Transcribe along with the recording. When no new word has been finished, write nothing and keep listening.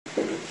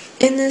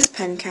In this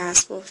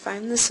pencast, we'll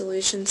find the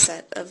solution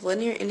set of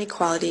linear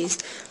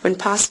inequalities when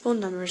possible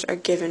numbers are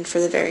given for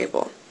the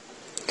variable.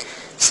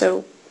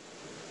 So,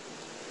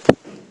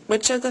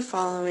 which of the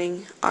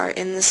following are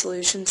in the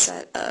solution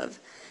set of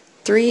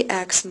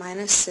 3x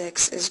minus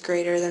 6 is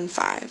greater than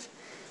 5?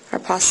 Our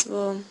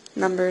possible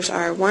numbers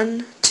are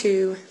 1,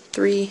 2,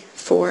 3,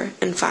 4,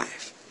 and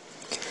 5.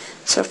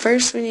 So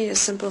first we need to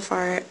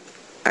simplify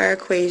our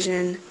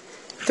equation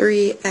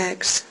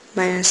 3x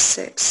minus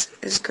 6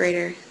 is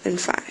greater than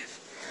 5.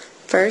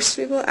 First,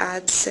 we will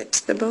add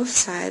 6 to both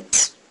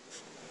sides.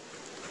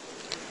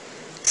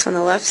 So on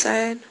the left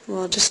side,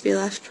 we'll just be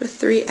left with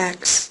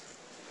 3x,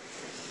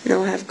 and then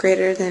we'll have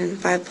greater than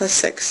 5 plus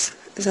 6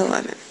 is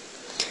 11.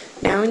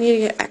 Now we need to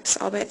get x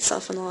all by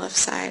itself on the left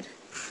side.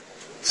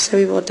 So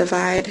we will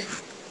divide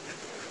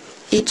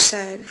each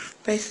side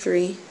by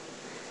 3.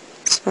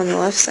 So on the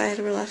left side,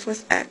 we're left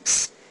with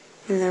x,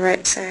 and on the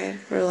right side,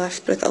 we're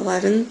left with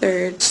 11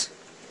 thirds,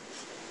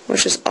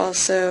 which is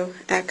also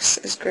x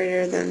is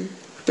greater than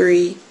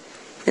 3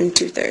 and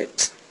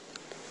 2/3.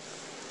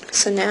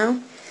 So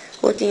now,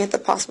 looking at the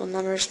possible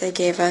numbers they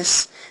gave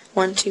us,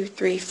 1, 2,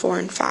 3, 4,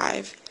 and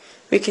 5,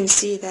 we can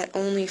see that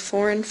only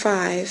 4 and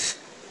 5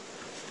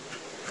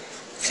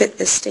 fit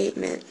the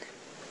statement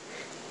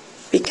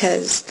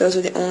because those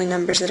are the only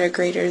numbers that are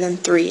greater than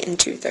 3 and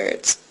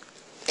 2/3.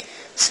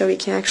 So we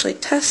can actually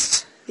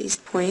test these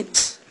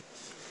points.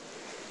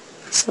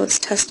 So let's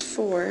test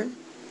 4.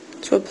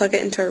 So we'll plug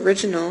it into our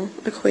original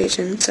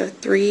equation. So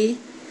 3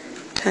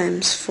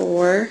 times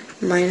 4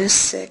 minus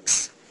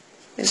 6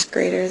 is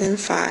greater than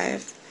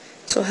 5.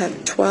 So we'll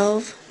have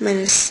 12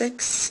 minus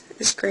 6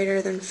 is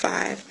greater than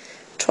 5.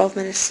 12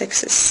 minus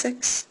 6 is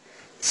 6.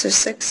 So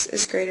 6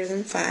 is greater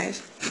than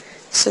 5.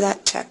 So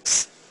that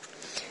checks.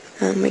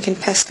 We can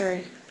test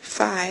our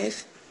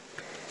 5.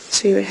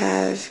 So we would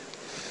have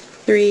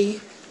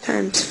 3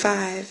 times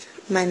 5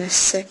 minus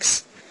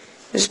 6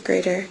 is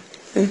greater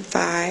than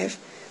 5.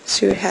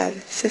 So we would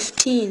have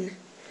 15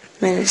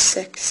 minus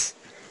 6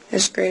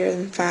 is greater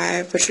than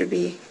 5, which would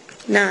be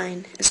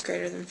 9 is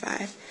greater than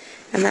 5,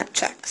 and that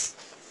checks.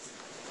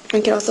 We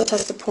can also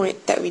test a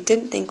point that we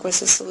didn't think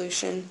was a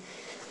solution,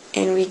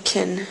 and we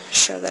can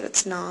show that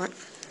it's not.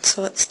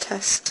 So let's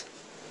test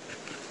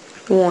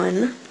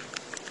 1.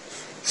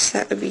 So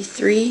that would be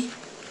 3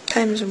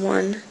 times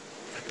 1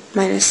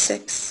 minus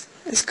 6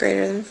 is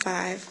greater than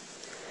 5.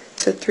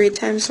 So 3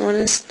 times 1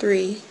 is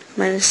 3,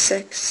 minus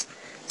 6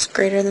 is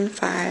greater than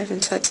 5,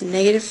 and so that's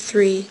negative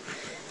 3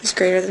 is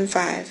greater than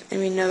 5,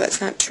 and we know that's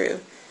not true.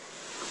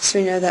 So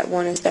we know that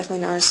 1 is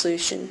definitely not a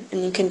solution,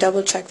 and you can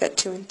double check that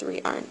 2 and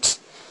 3 aren't.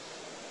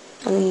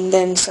 And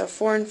then so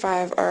 4 and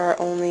 5 are our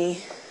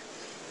only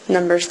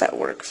numbers that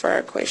work for our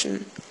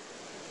equation.